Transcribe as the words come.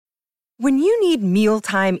When you need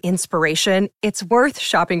mealtime inspiration, it's worth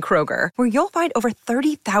shopping Kroger, where you'll find over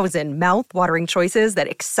 30,000 mouth-watering choices that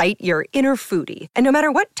excite your inner foodie. And no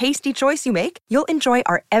matter what tasty choice you make, you'll enjoy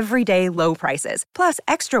our everyday low prices, plus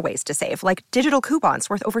extra ways to save, like digital coupons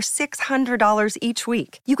worth over $600 each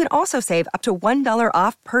week. You can also save up to $1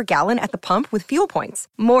 off per gallon at the pump with fuel points.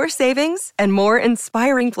 More savings and more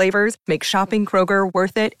inspiring flavors make shopping Kroger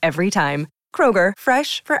worth it every time. Kroger,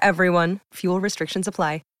 fresh for everyone. Fuel restrictions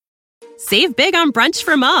apply. Save big on brunch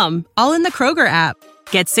for mom, all in the Kroger app.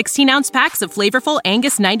 Get 16-ounce packs of flavorful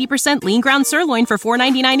Angus 90% lean ground sirloin for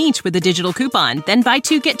 $4.99 each with a digital coupon. Then buy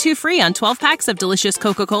 2, get 2 free on 12 packs of delicious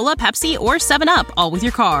Coca-Cola, Pepsi, or 7-Up, all with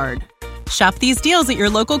your card. Shop these deals at your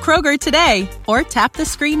local Kroger today, or tap the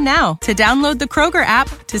screen now to download the Kroger app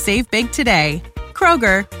to save big today.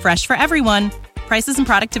 Kroger, fresh for everyone. Prices and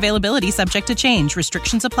product availability subject to change.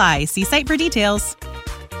 Restrictions apply. See site for details.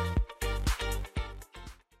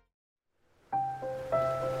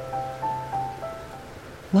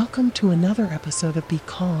 Welcome to another episode of Be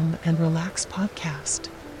Calm and Relax podcast.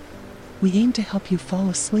 We aim to help you fall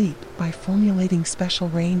asleep by formulating special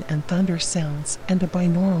rain and thunder sounds and a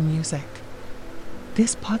binaural music.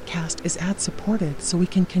 This podcast is ad-supported so we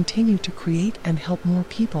can continue to create and help more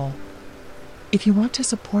people. If you want to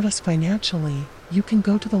support us financially, you can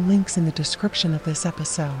go to the links in the description of this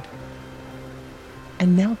episode.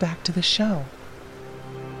 And now back to the show.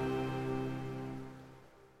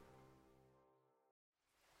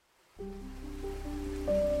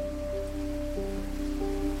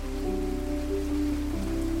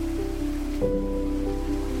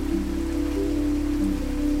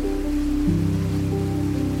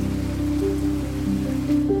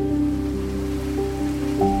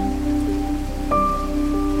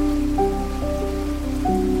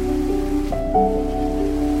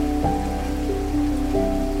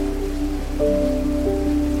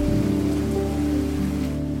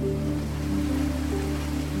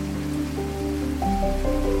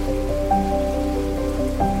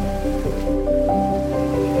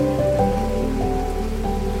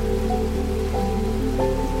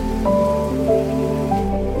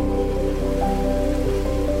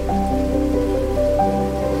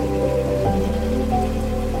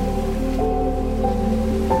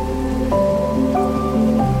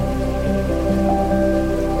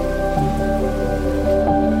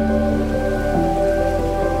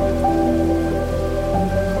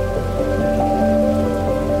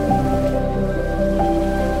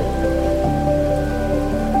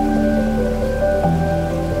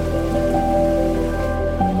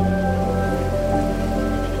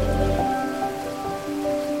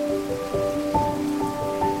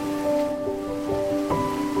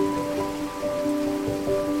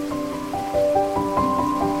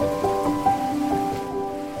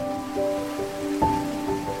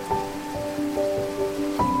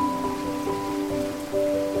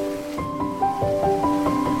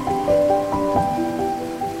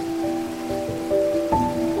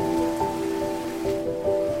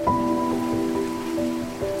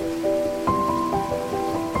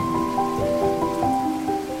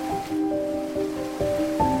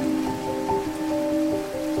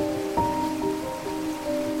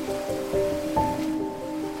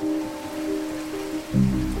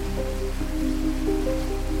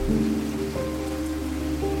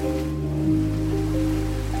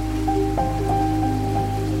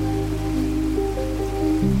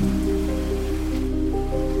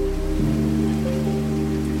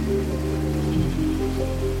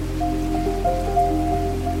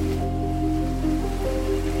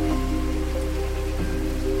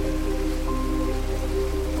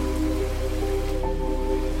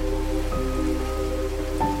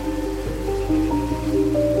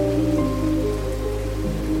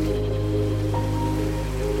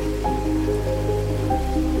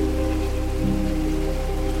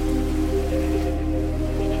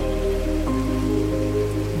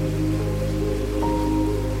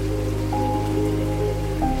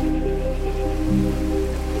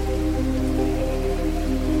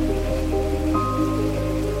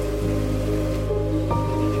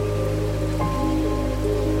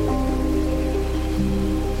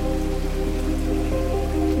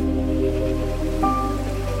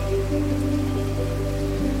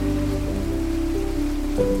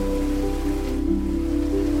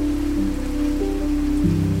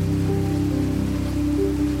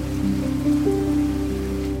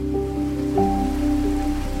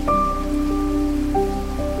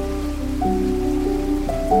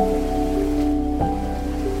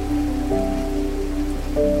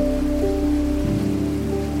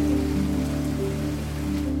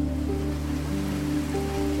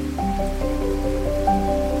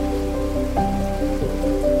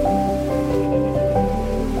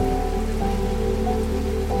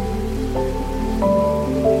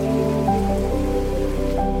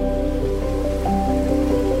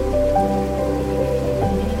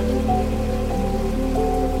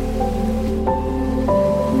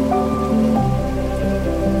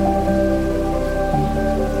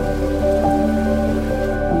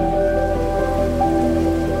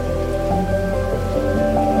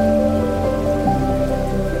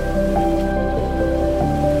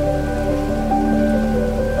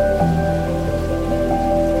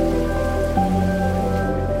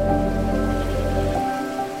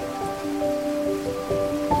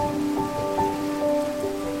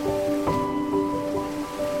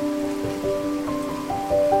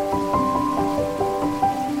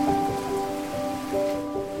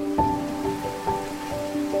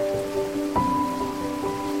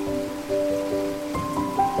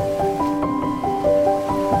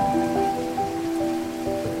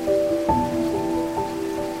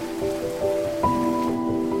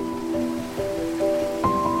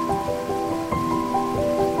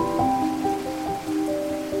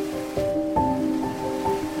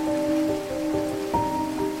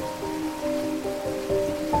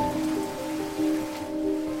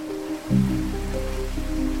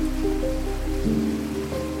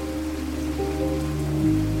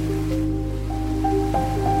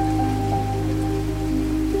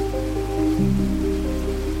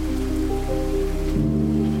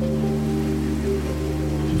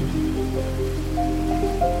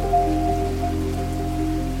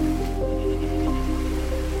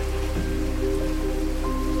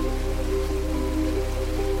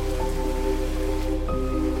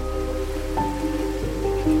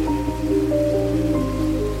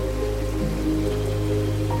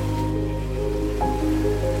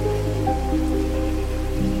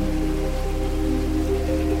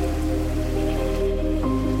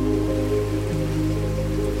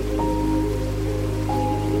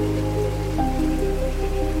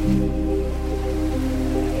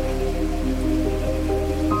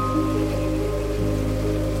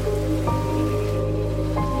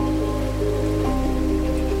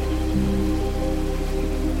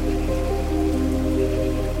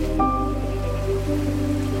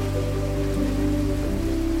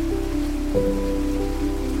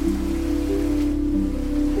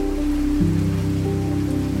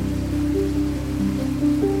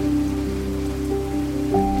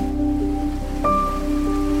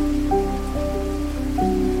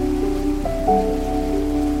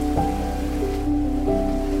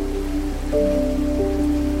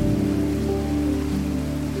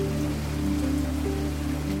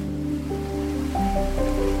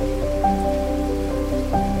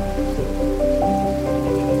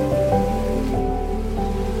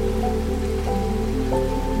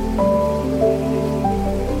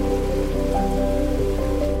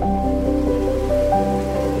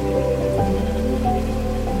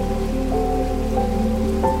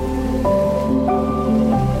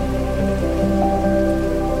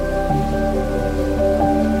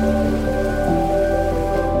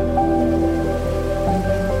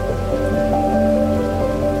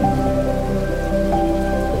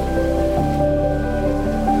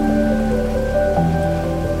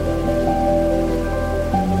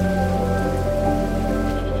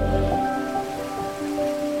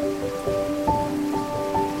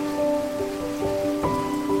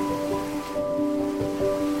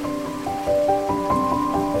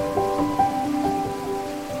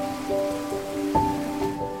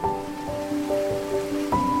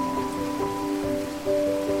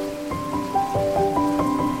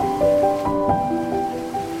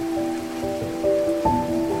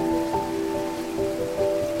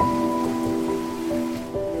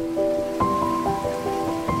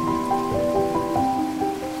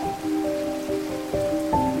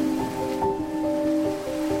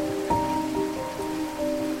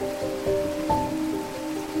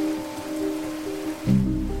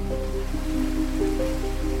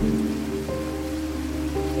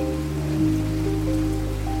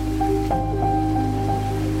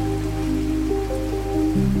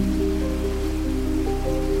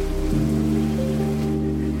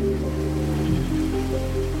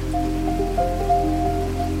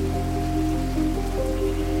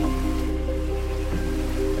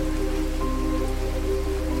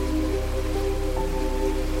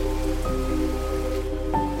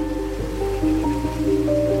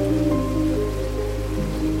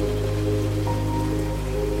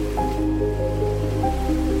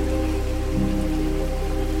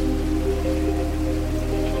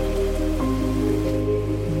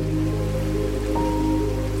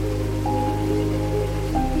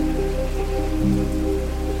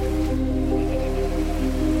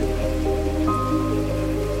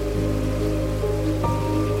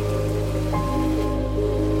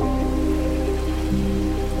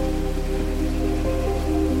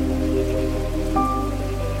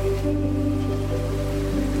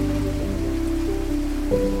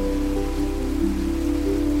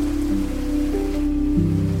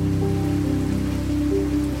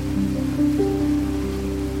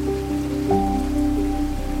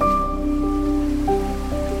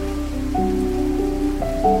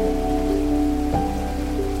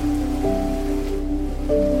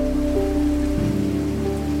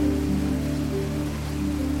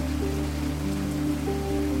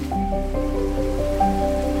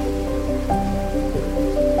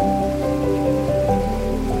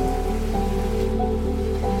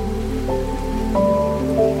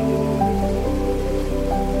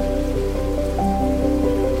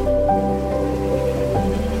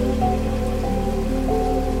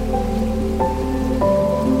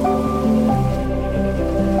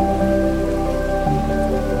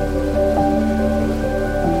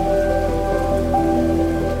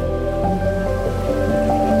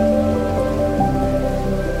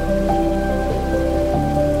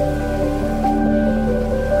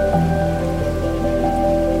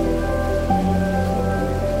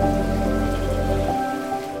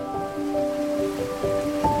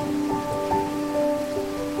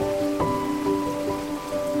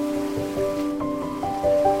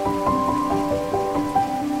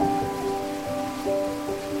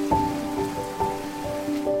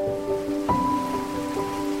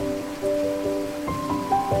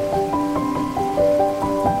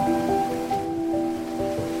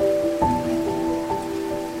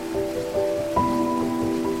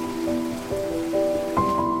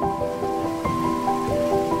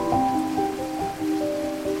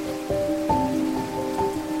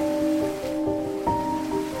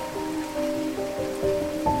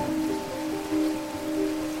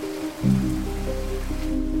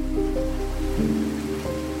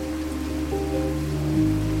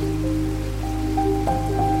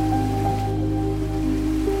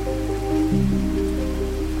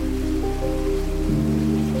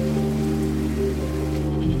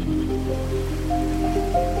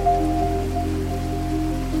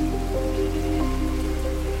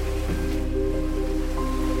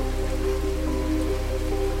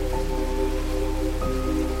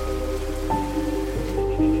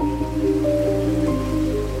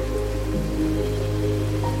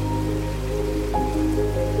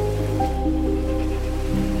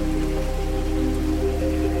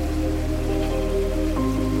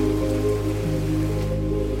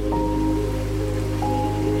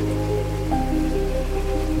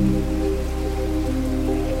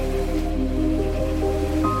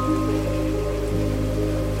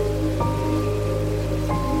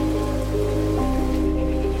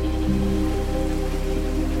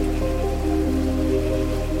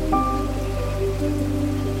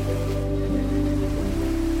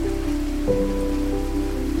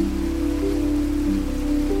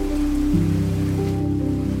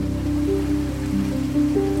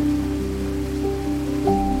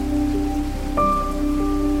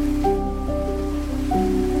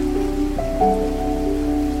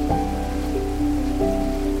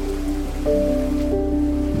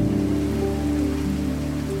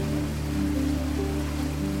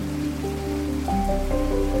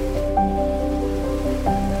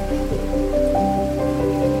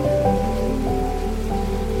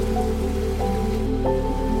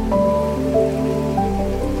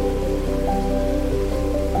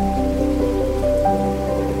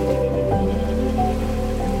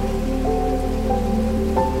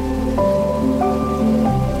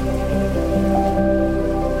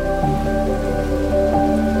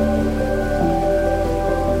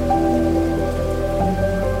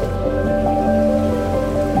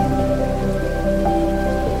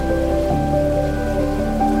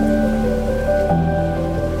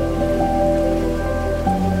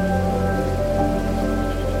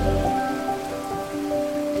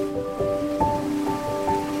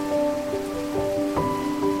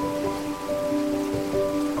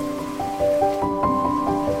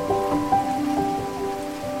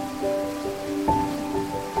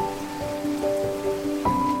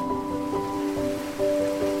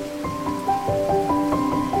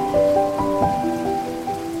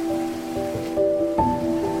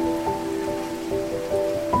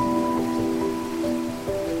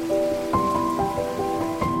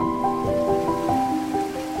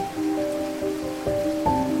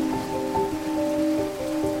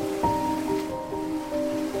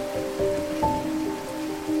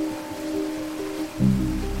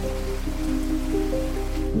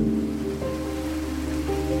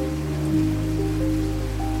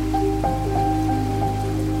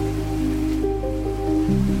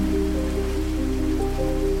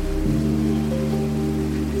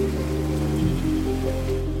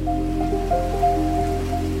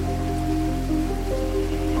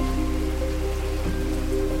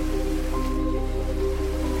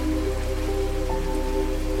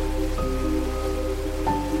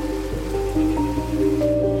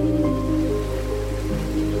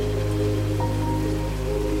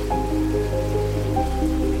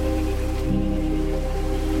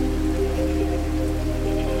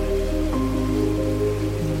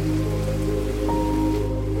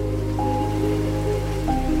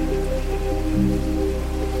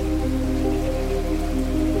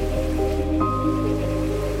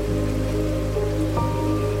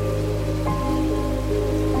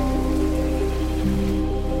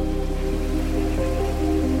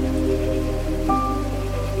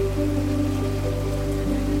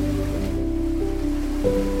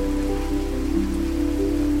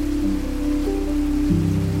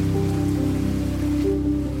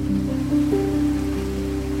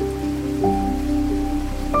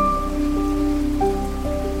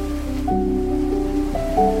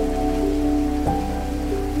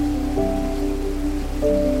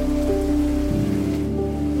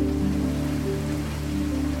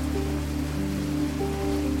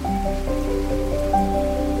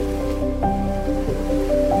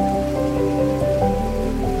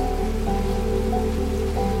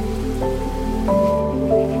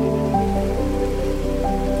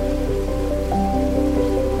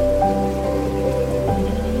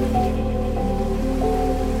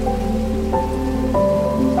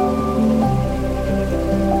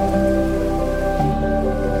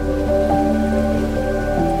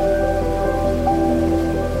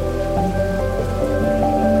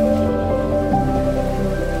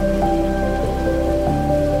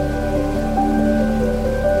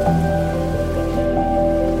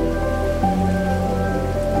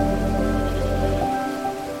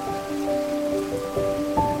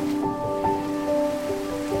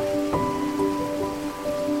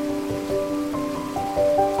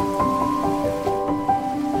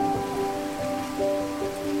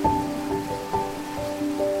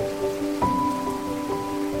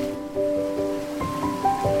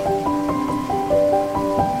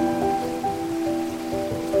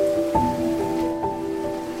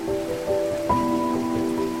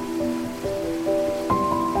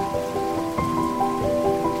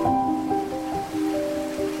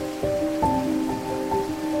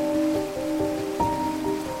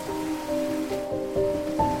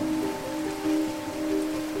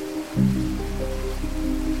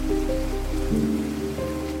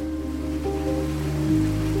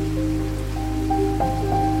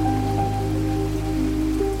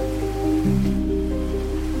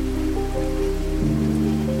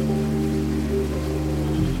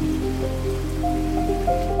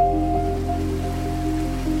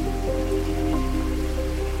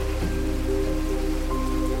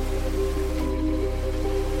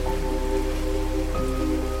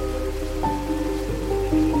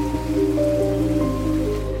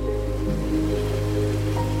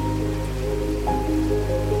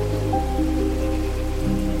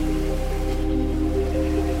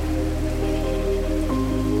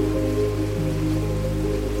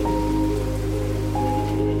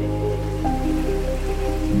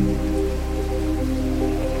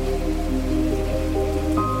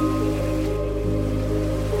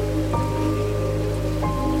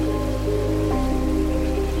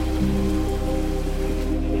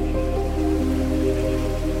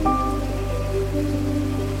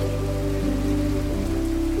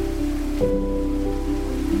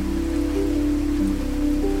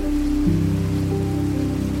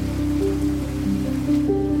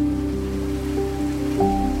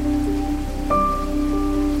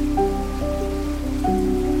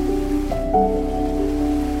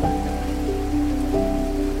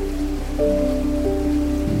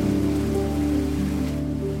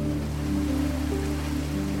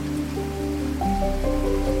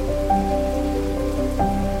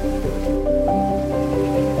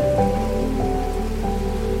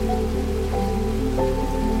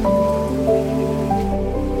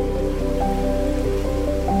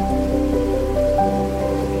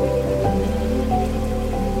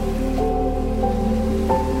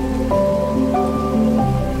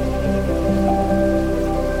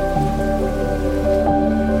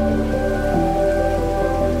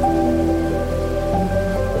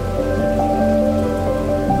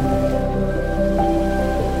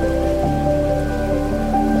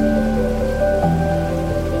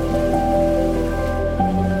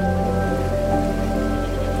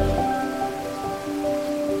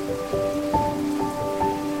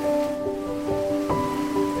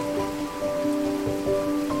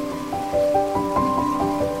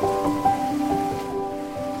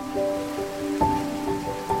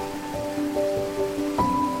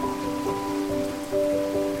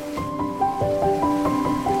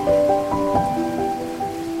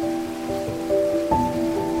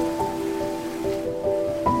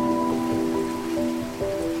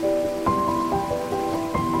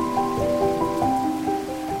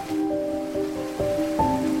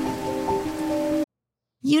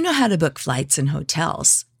 know how to book flights and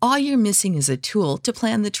hotels. All you're missing is a tool to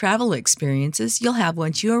plan the travel experiences you'll have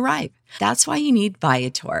once you arrive. That's why you need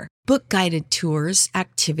Viator. Book guided tours,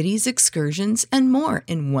 activities, excursions, and more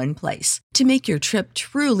in one place to make your trip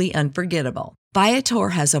truly unforgettable. Viator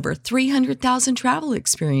has over 300,000 travel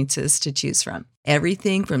experiences to choose from.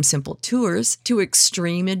 Everything from simple tours to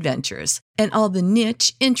extreme adventures and all the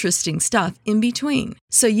niche, interesting stuff in between.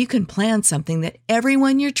 So you can plan something that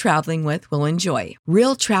everyone you're traveling with will enjoy.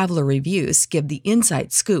 Real traveler reviews give the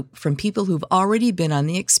inside scoop from people who've already been on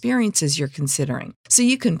the experiences you're considering. So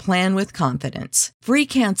you can plan with confidence. Free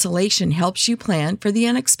cancellation helps you plan for the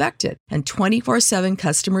unexpected. And 24/7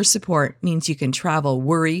 customer support means you can travel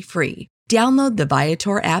worry-free. Download the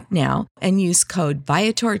Viator app now and use code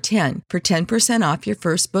Viator10 for 10% off your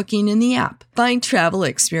first booking in the app. Find travel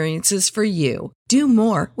experiences for you. Do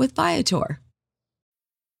more with Viator.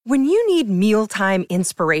 When you need mealtime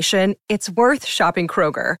inspiration, it's worth shopping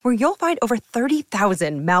Kroger, where you'll find over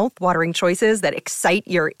 30,000 mouth-watering choices that excite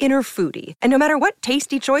your inner foodie. And no matter what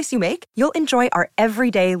tasty choice you make, you'll enjoy our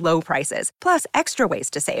everyday low prices, plus extra ways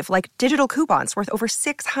to save, like digital coupons worth over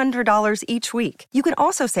 $600 each week. You can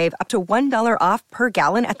also save up to $1 off per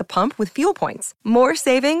gallon at the pump with fuel points. More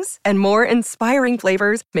savings and more inspiring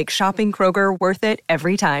flavors make shopping Kroger worth it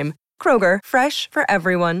every time. Kroger, fresh for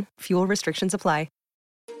everyone. Fuel restrictions apply.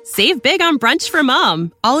 Save big on brunch for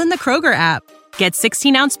mom, all in the Kroger app. Get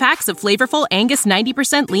 16-ounce packs of flavorful Angus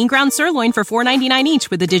 90% lean ground sirloin for $4.99 each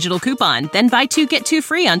with a digital coupon. Then buy 2, get 2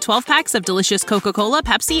 free on 12 packs of delicious Coca-Cola,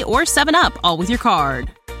 Pepsi, or 7-Up, all with your card.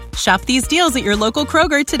 Shop these deals at your local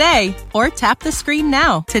Kroger today, or tap the screen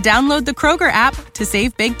now to download the Kroger app to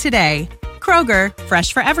save big today. Kroger,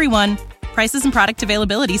 fresh for everyone. Prices and product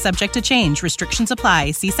availability subject to change. Restrictions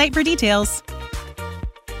apply. See site for details.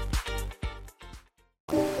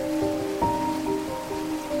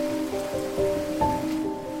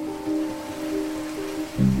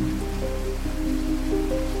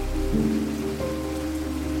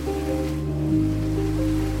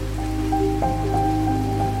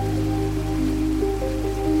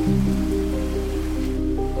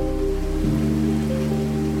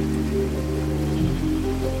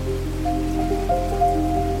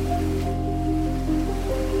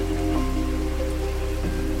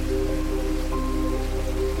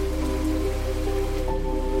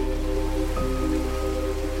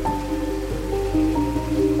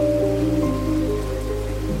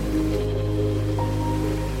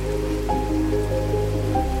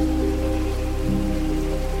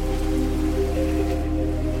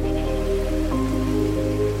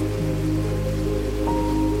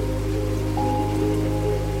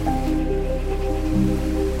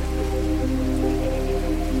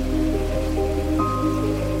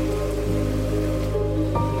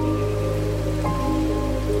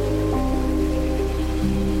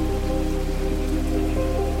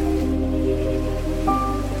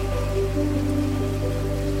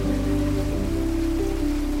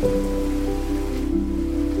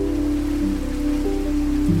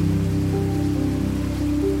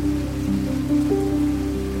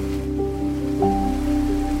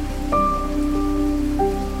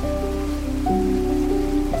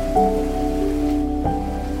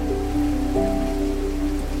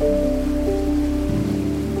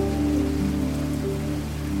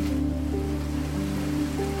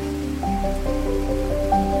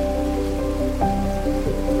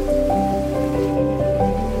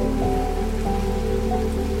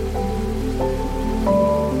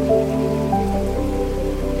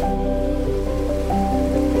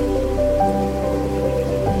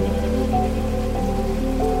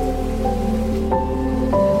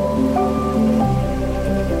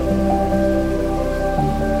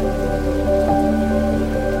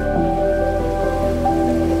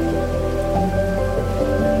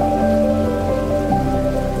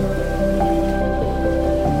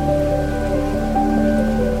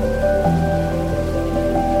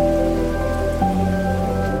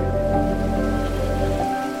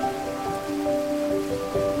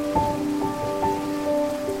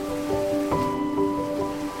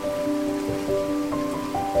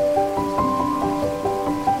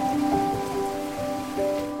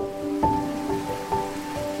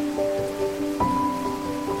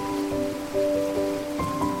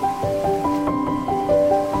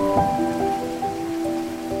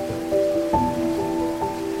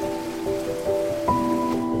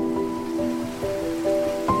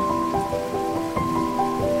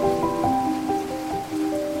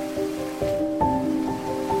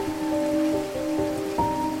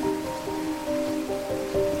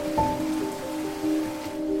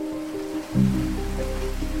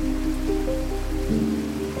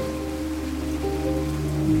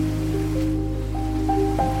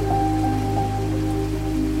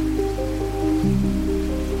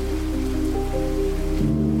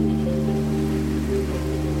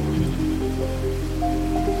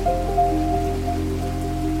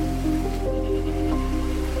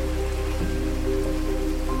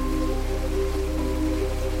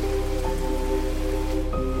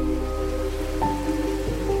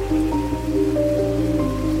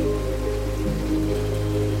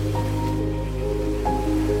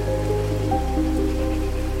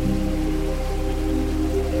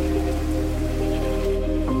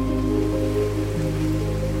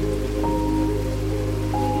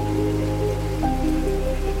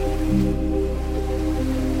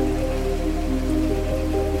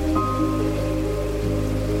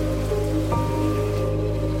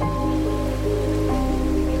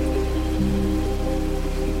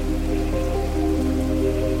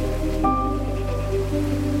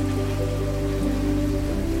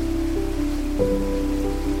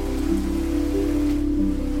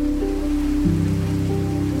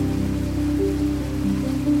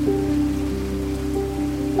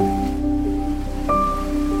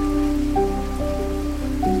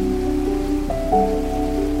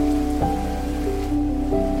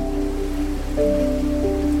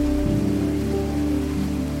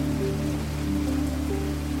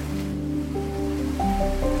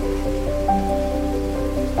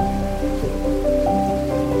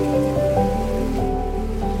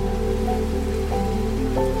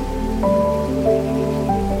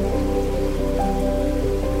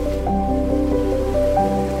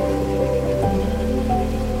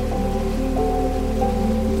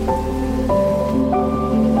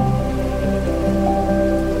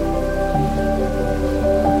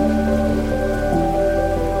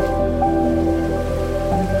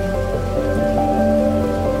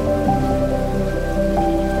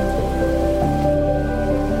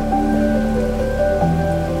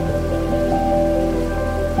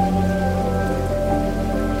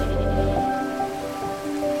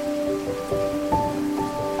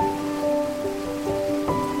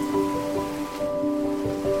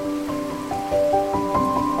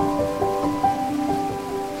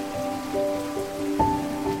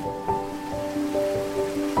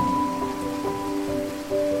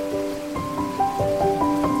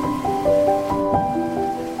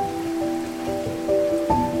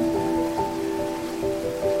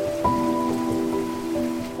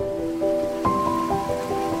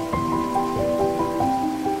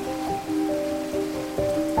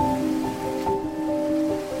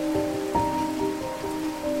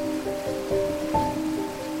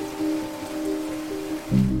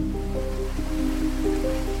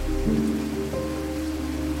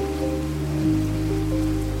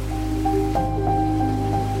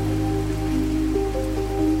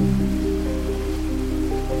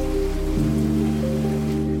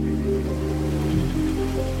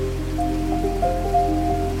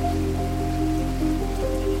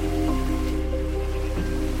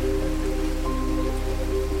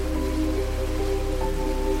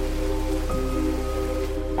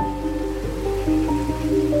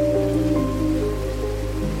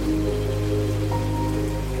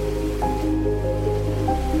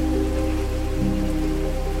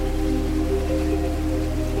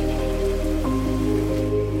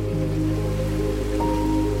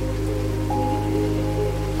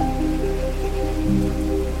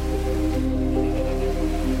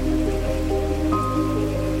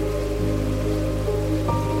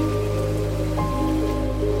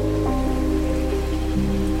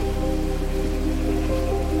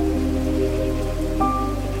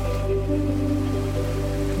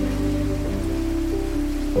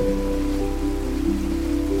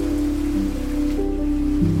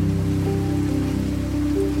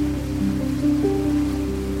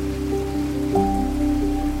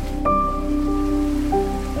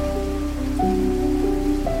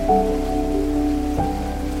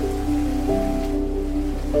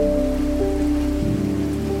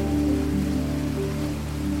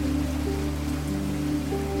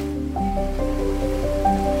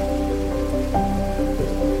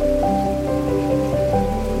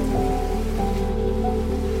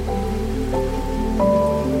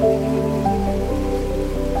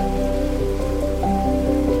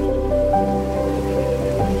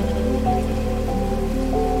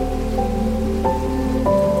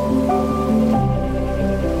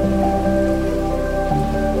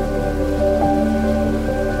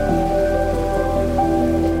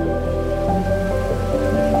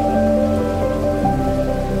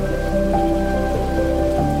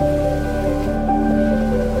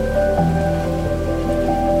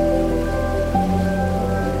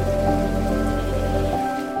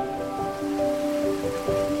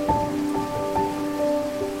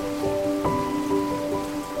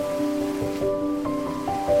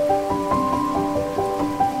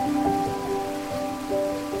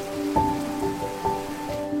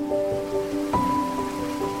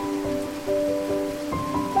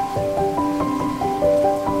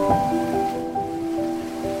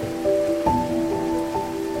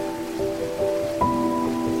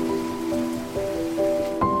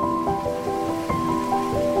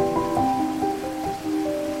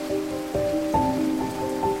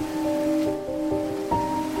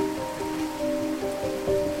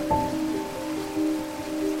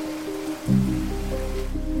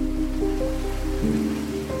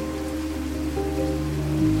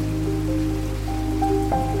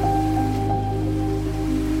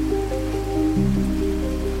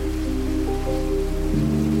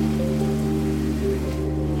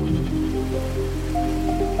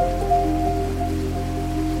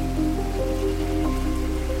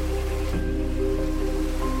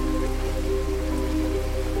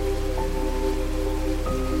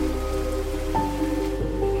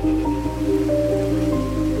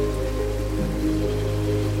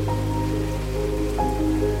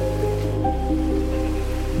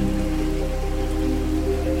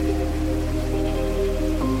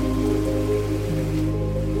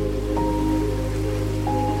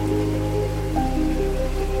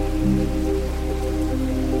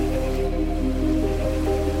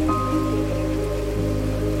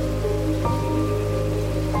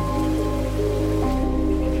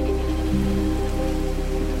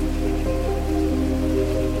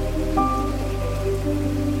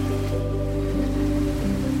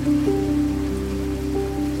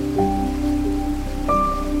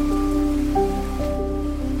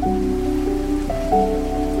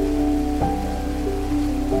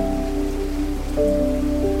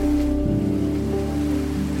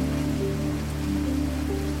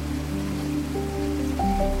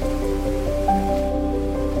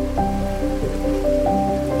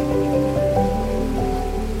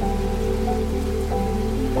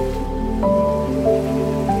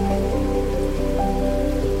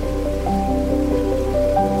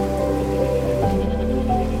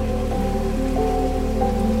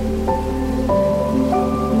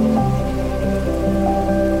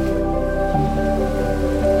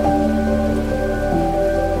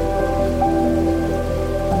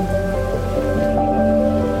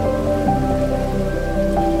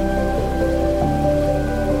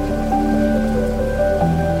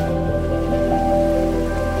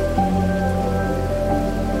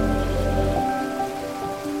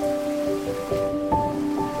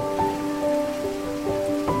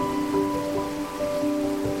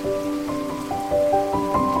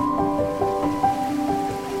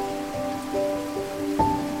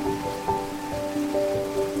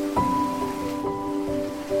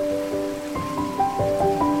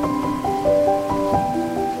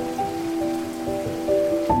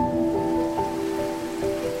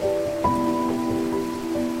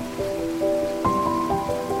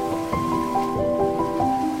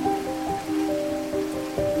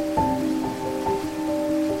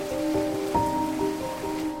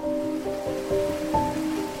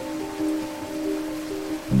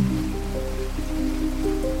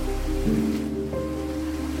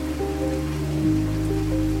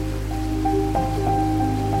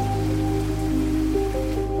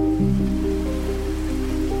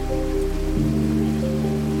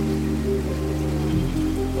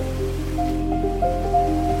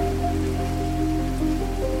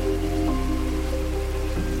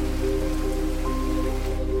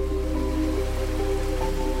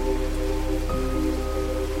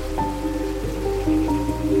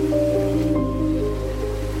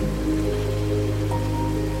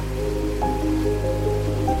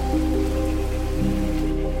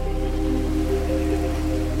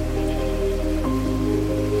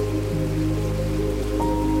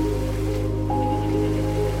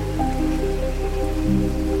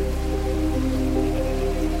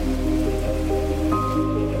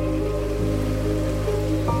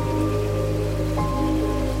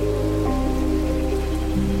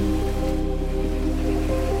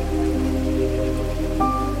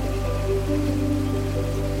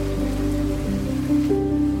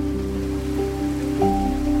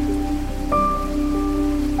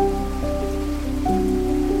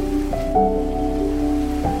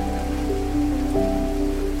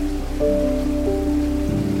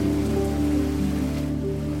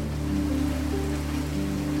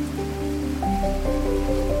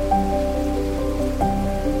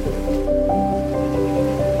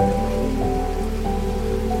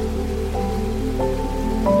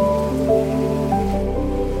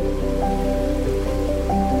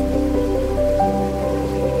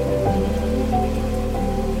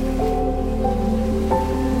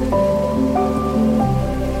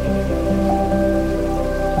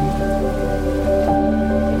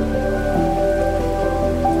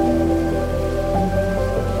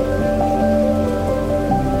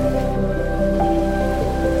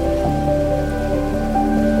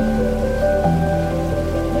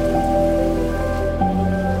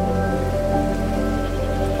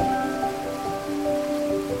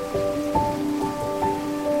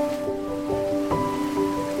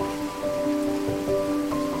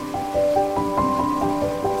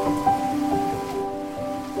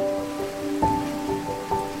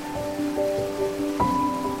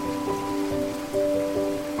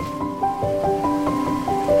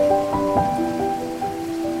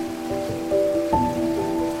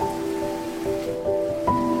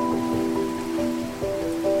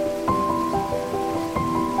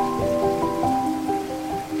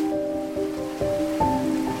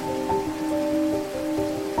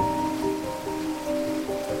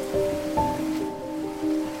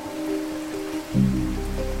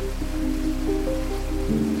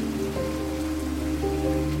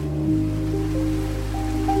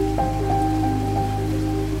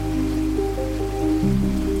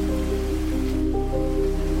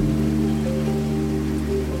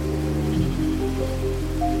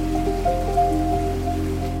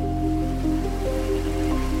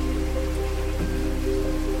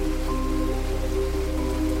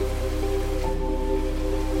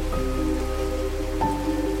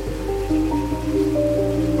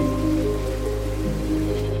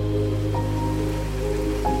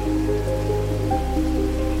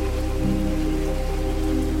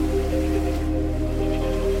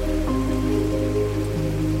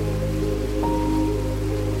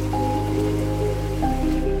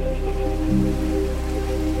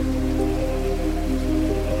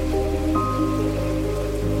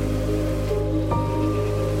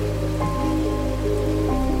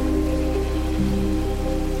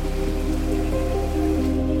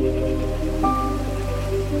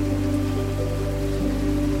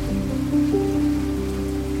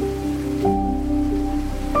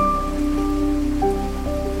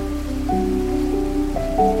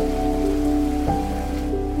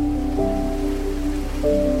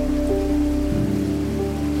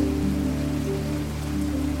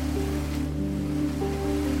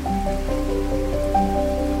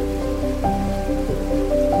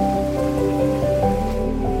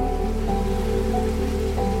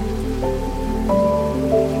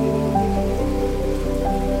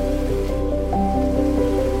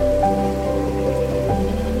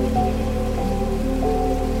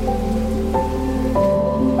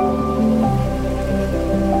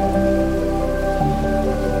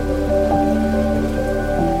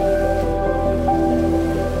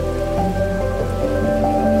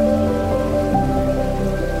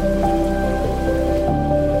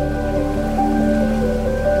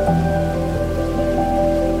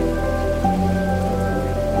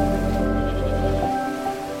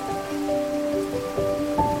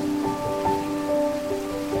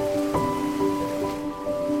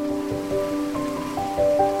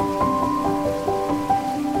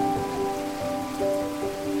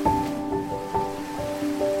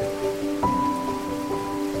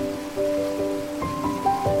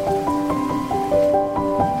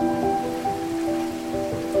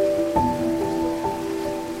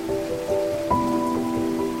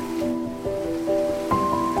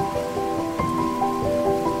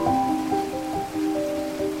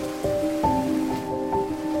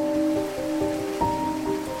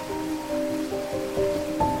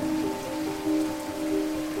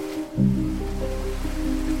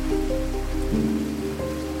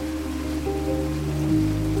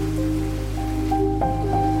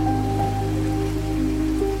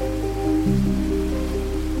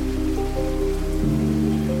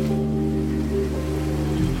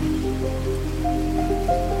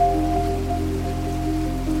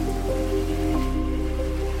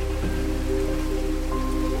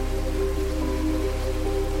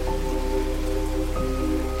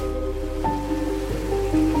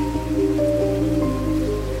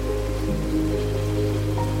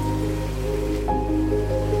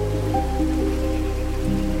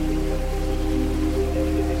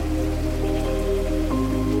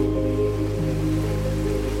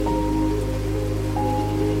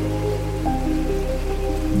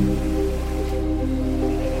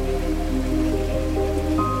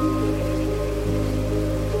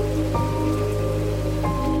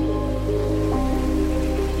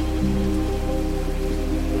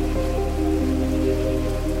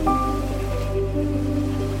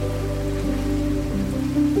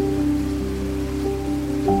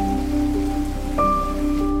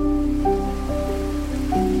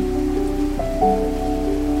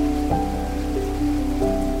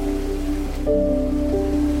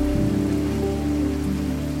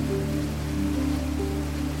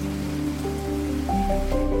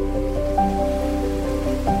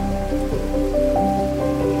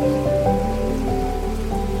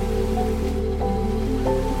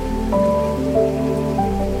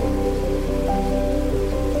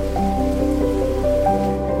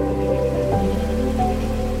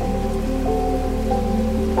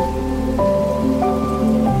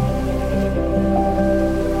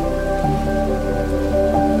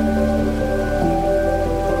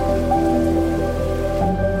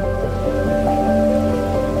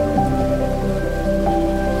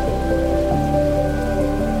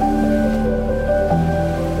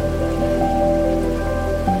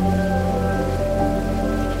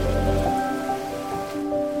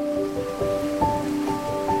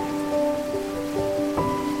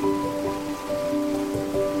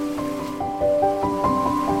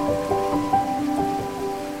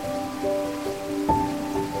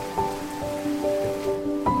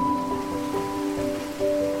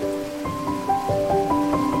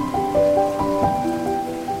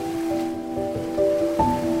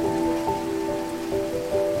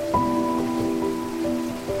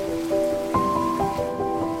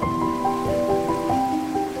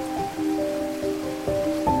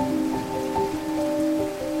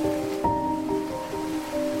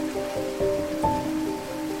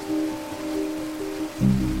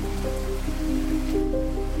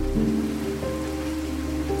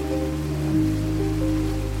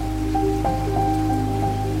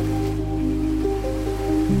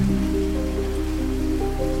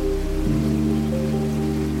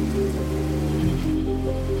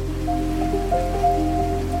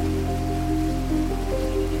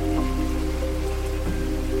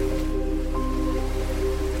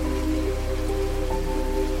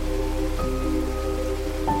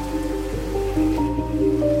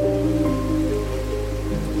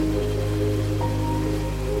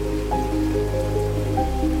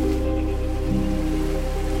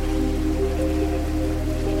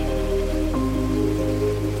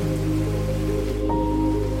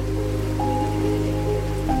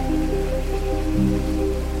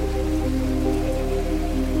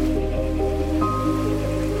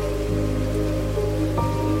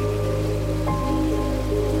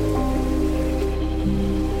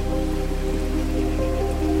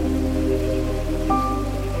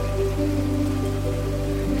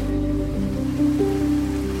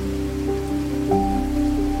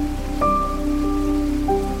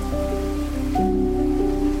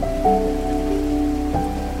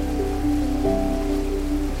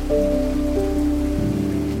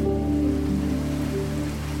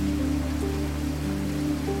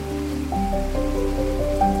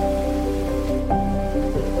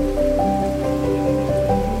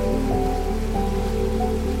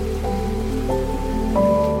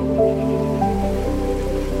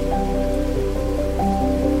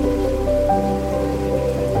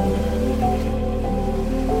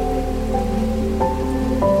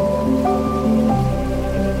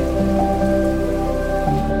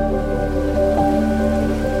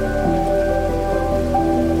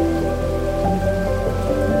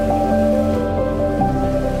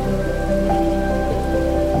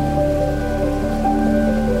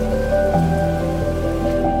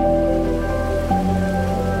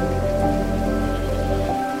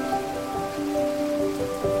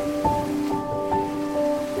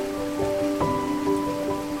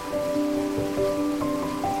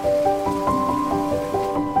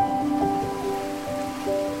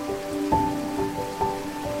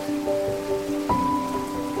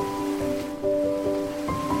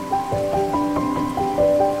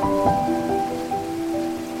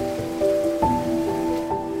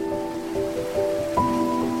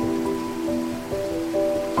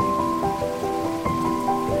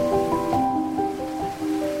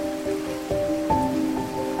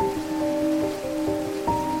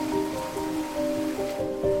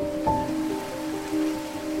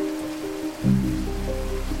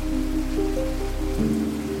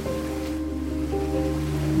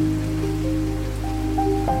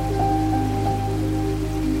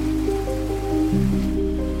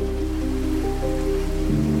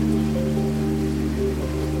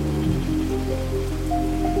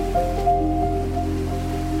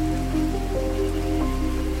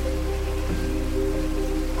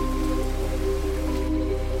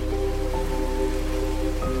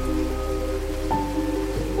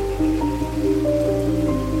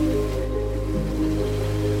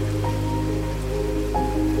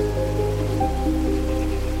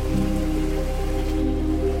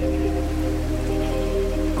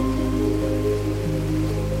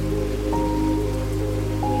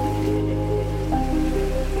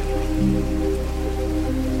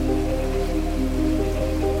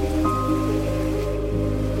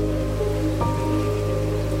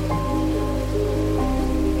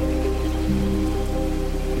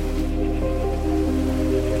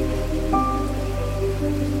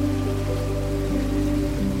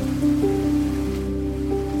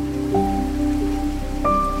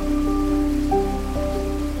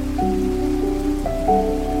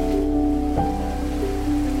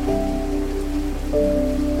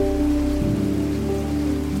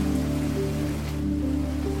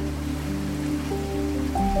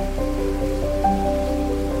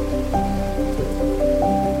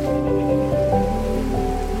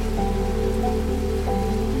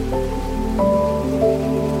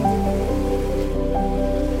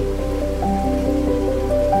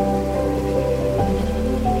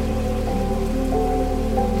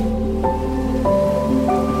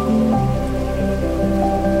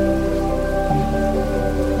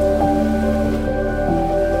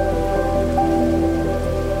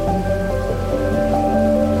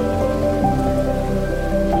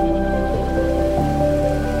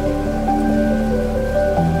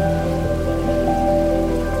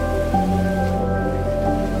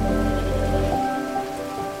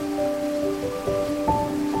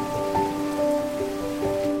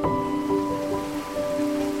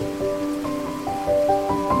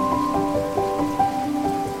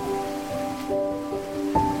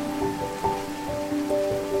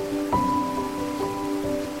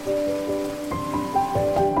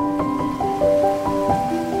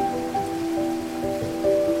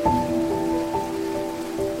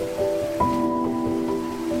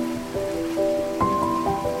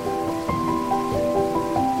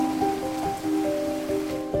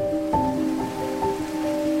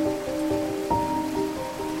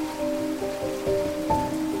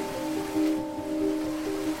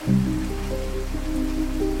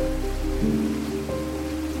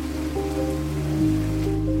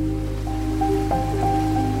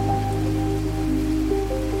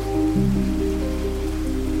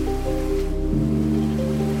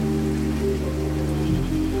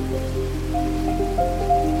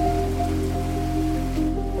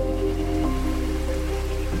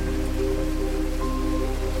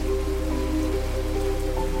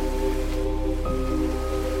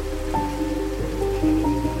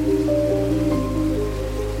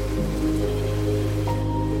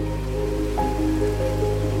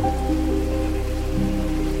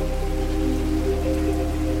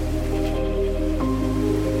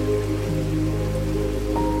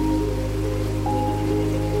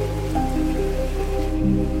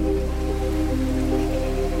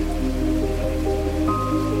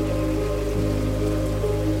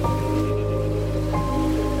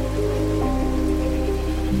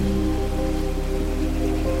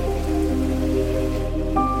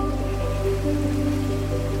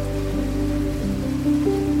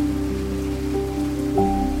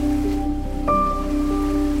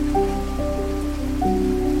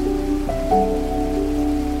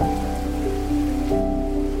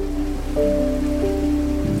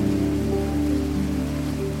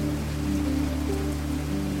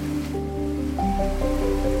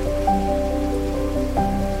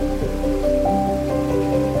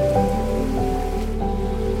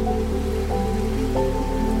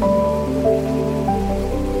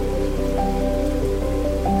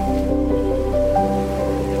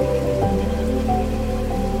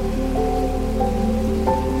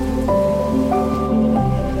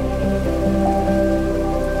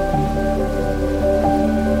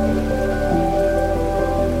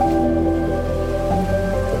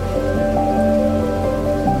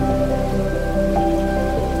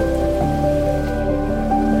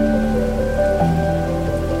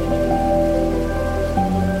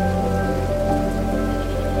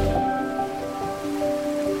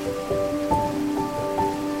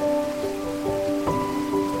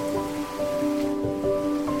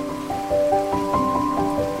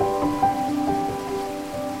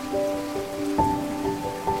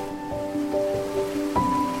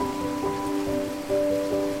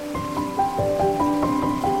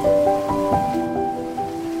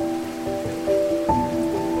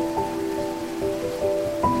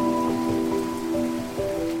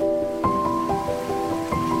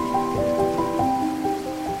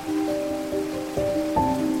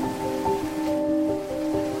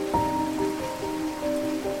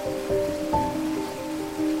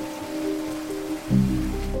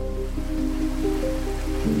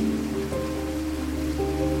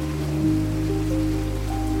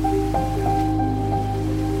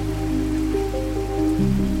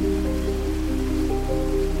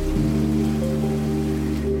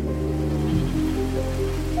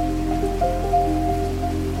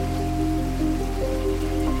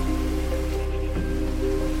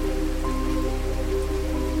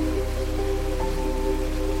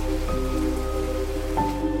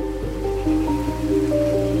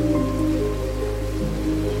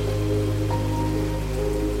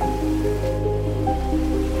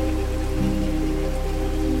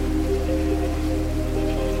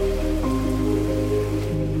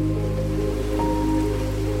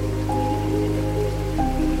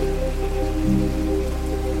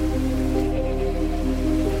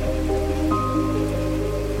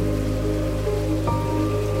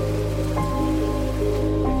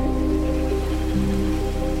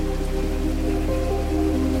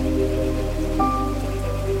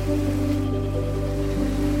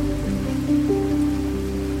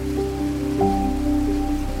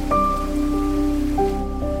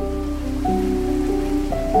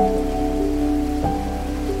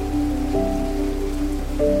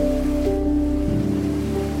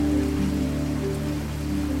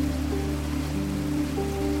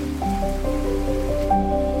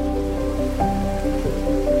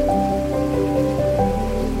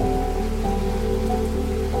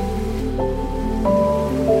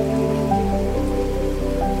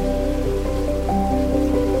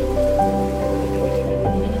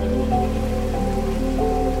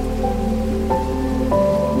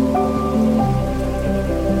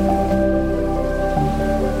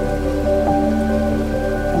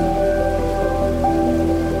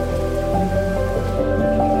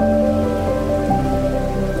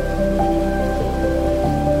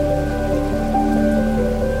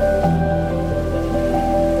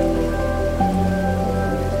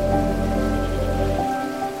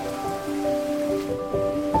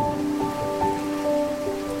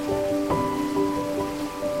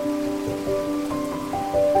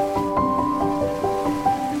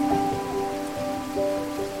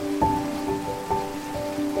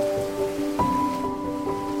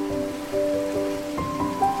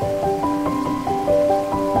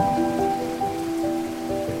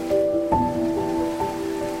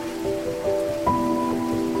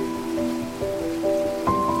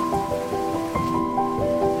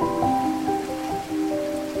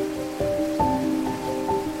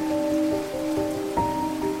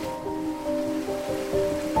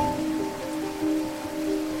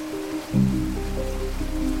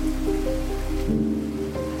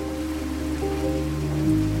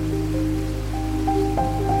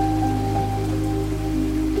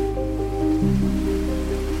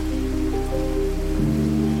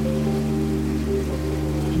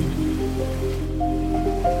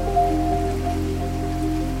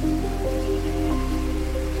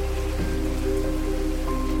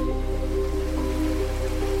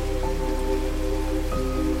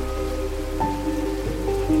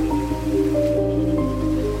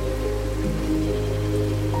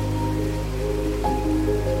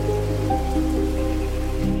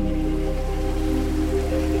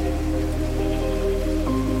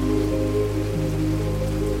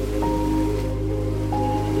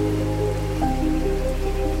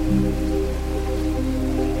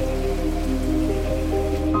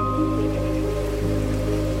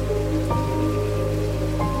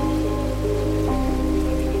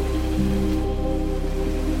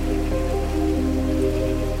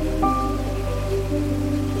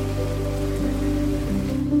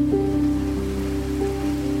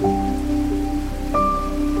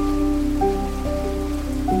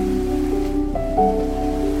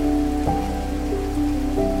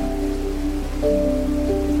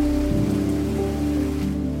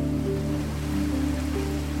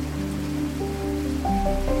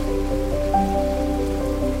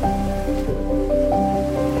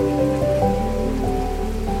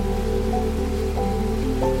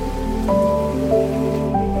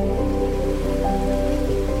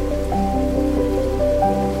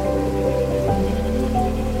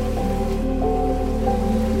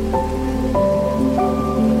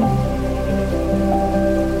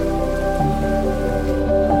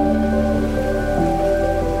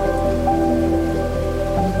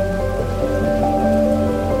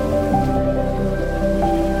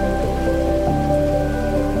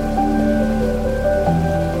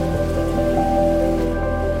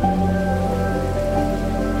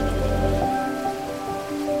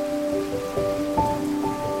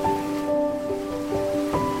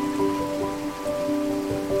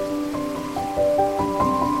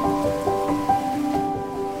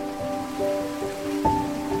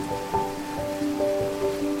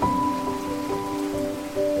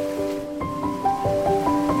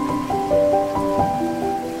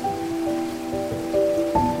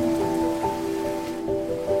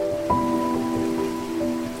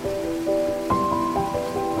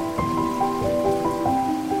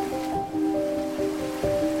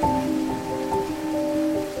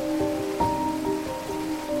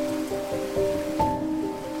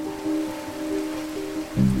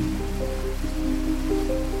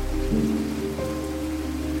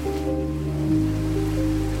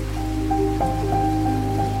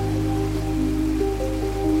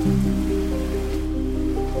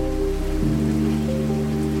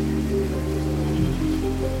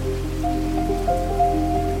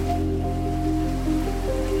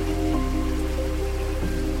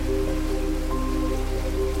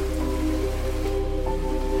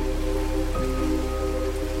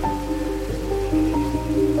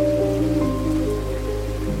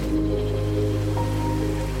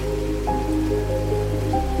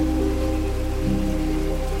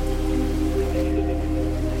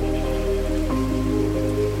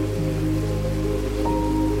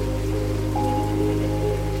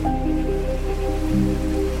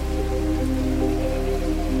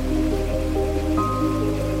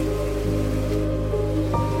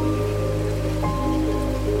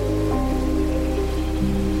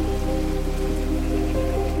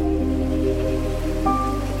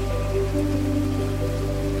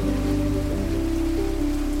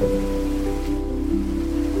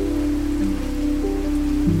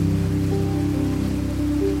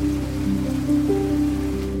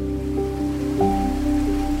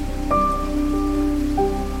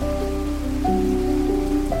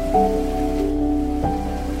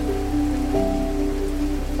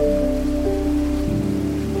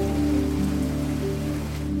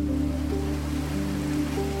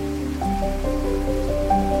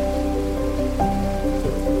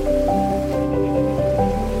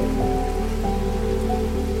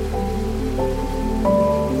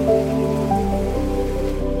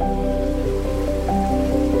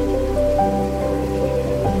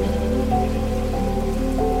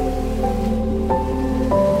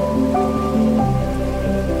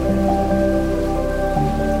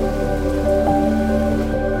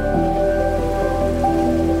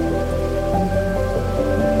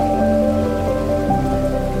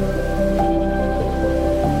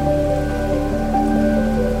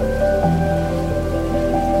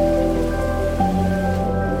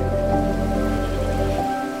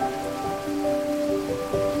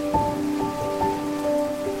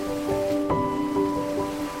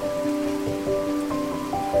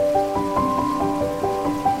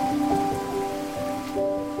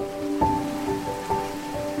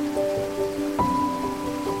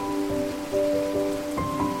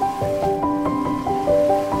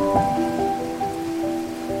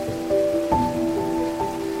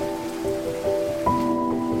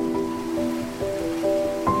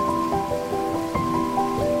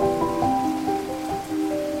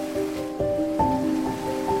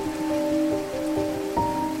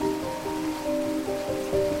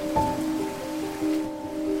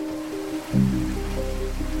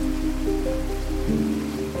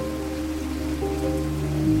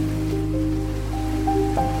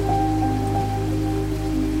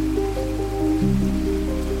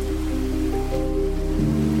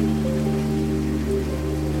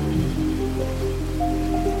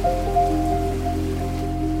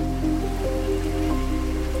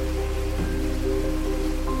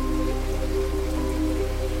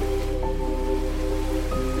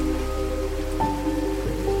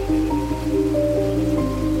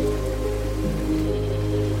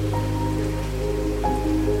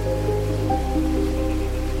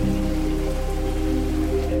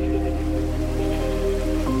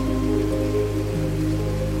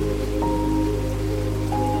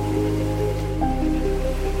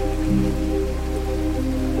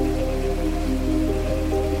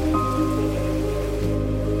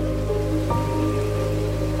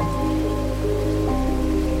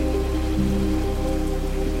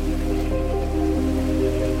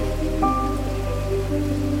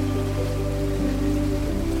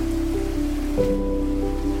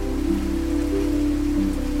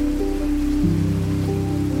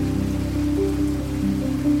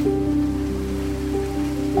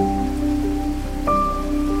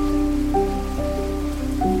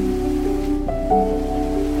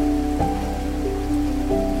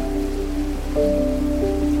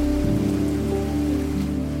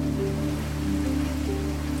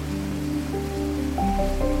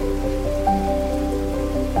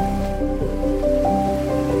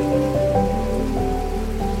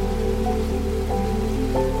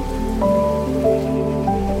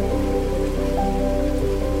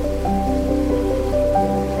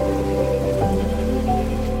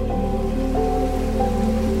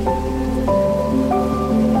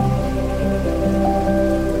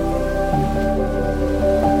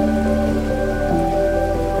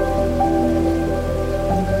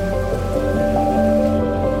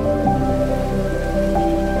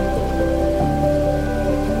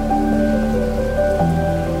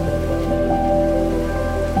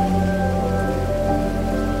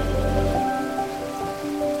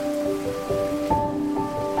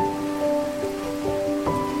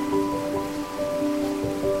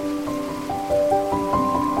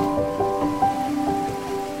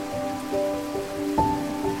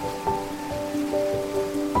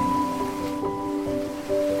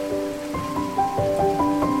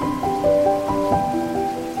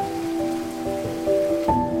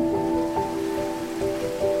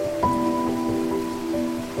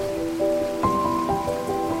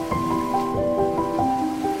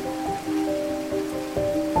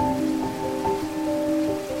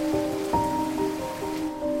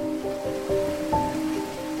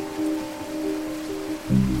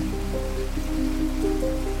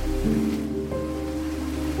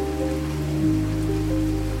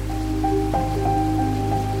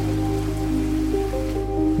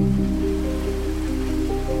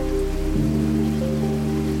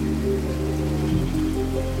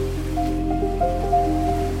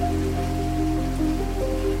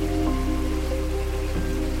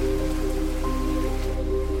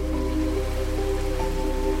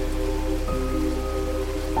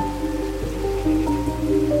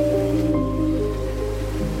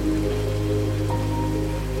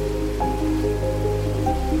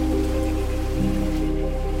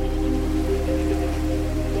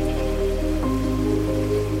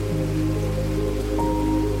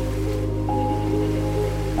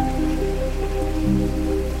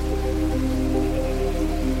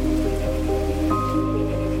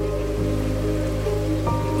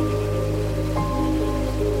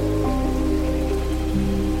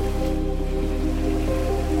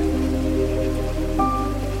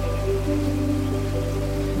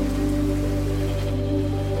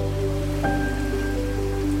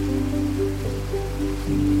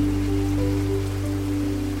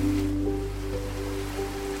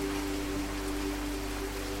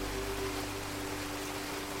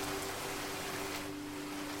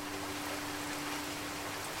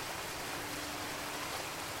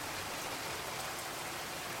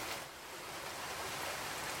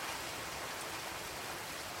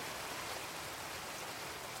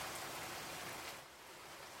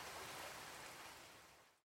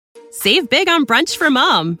 Save big on brunch for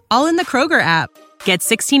mom, all in the Kroger app. Get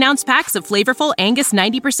 16-ounce packs of flavorful Angus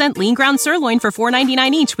 90% lean ground sirloin for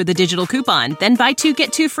 $4.99 each with a digital coupon. Then buy 2,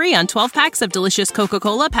 get 2 free on 12 packs of delicious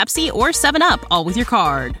Coca-Cola, Pepsi, or 7-Up, all with your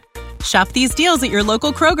card. Shop these deals at your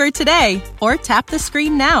local Kroger today, or tap the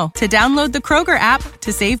screen now to download the Kroger app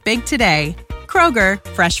to save big today. Kroger,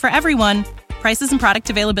 fresh for everyone. Prices and product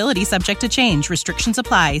availability subject to change. Restrictions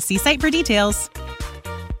apply. See site for details.